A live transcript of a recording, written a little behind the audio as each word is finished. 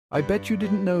I bet you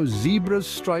didn't know zebra's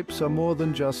stripes are more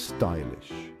than just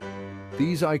stylish.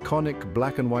 These iconic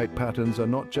black and white patterns are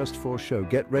not just for show.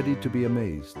 Get ready to be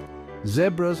amazed.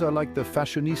 Zebras are like the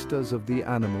fashionistas of the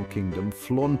animal kingdom,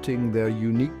 flaunting their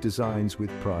unique designs with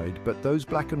pride. But those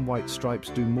black and white stripes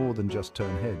do more than just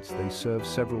turn heads. They serve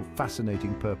several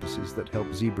fascinating purposes that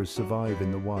help zebras survive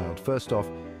in the wild. First off,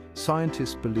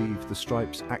 scientists believe the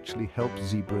stripes actually help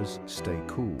zebras stay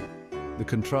cool. The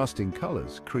contrasting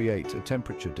colors create a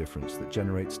temperature difference that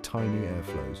generates tiny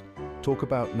airflows. Talk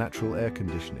about natural air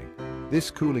conditioning.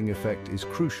 This cooling effect is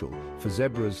crucial for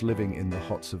zebras living in the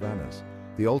hot savannas.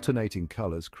 The alternating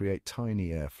colors create tiny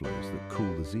airflows that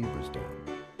cool the zebras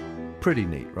down. Pretty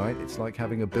neat, right? It's like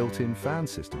having a built-in fan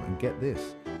system. And get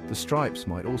this, the stripes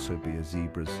might also be a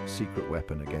zebra's secret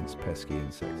weapon against pesky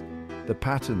insects. The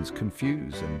patterns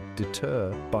confuse and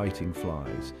deter biting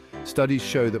flies. Studies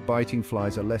show that biting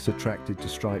flies are less attracted to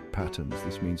striped patterns.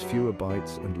 This means fewer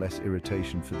bites and less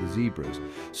irritation for the zebras.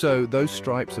 So those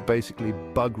stripes are basically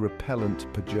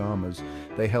bug-repellent pajamas.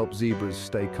 They help zebras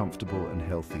stay comfortable and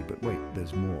healthy. But wait,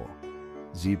 there's more.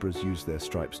 Zebras use their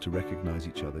stripes to recognize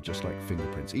each other, just like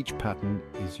fingerprints. Each pattern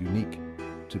is unique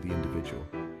to the individual.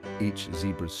 Each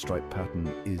zebra's stripe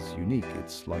pattern is unique.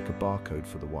 It's like a barcode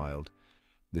for the wild.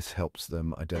 This helps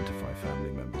them identify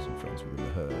family members and friends within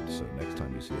the herd. So next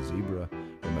time you see a zebra,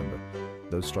 remember,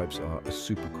 those stripes are a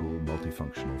super cool,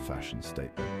 multifunctional fashion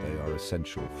statement. They are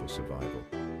essential for survival.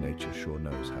 Nature sure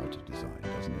knows how to design,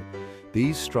 doesn't it?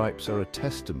 These stripes are a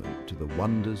testament to the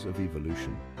wonders of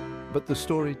evolution. But the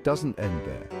story doesn't end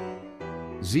there.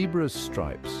 Zebras'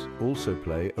 stripes also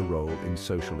play a role in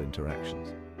social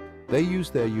interactions. They use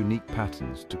their unique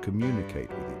patterns to communicate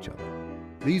with each other.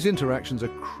 These interactions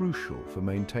are crucial for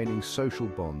maintaining social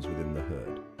bonds within the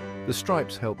herd. The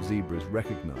stripes help zebras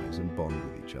recognize and bond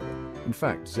with each other. In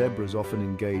fact, zebras often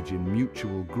engage in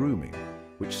mutual grooming,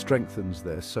 which strengthens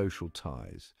their social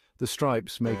ties. The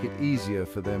stripes make it easier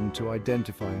for them to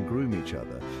identify and groom each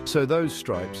other. So those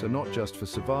stripes are not just for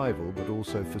survival, but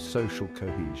also for social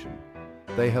cohesion.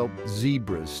 They help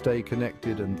zebras stay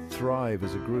connected and thrive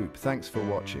as a group. Thanks for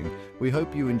watching. We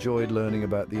hope you enjoyed learning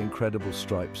about the incredible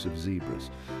stripes of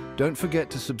zebras. Don't forget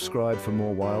to subscribe for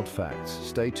more wild facts.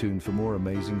 Stay tuned for more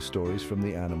amazing stories from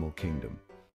the animal kingdom.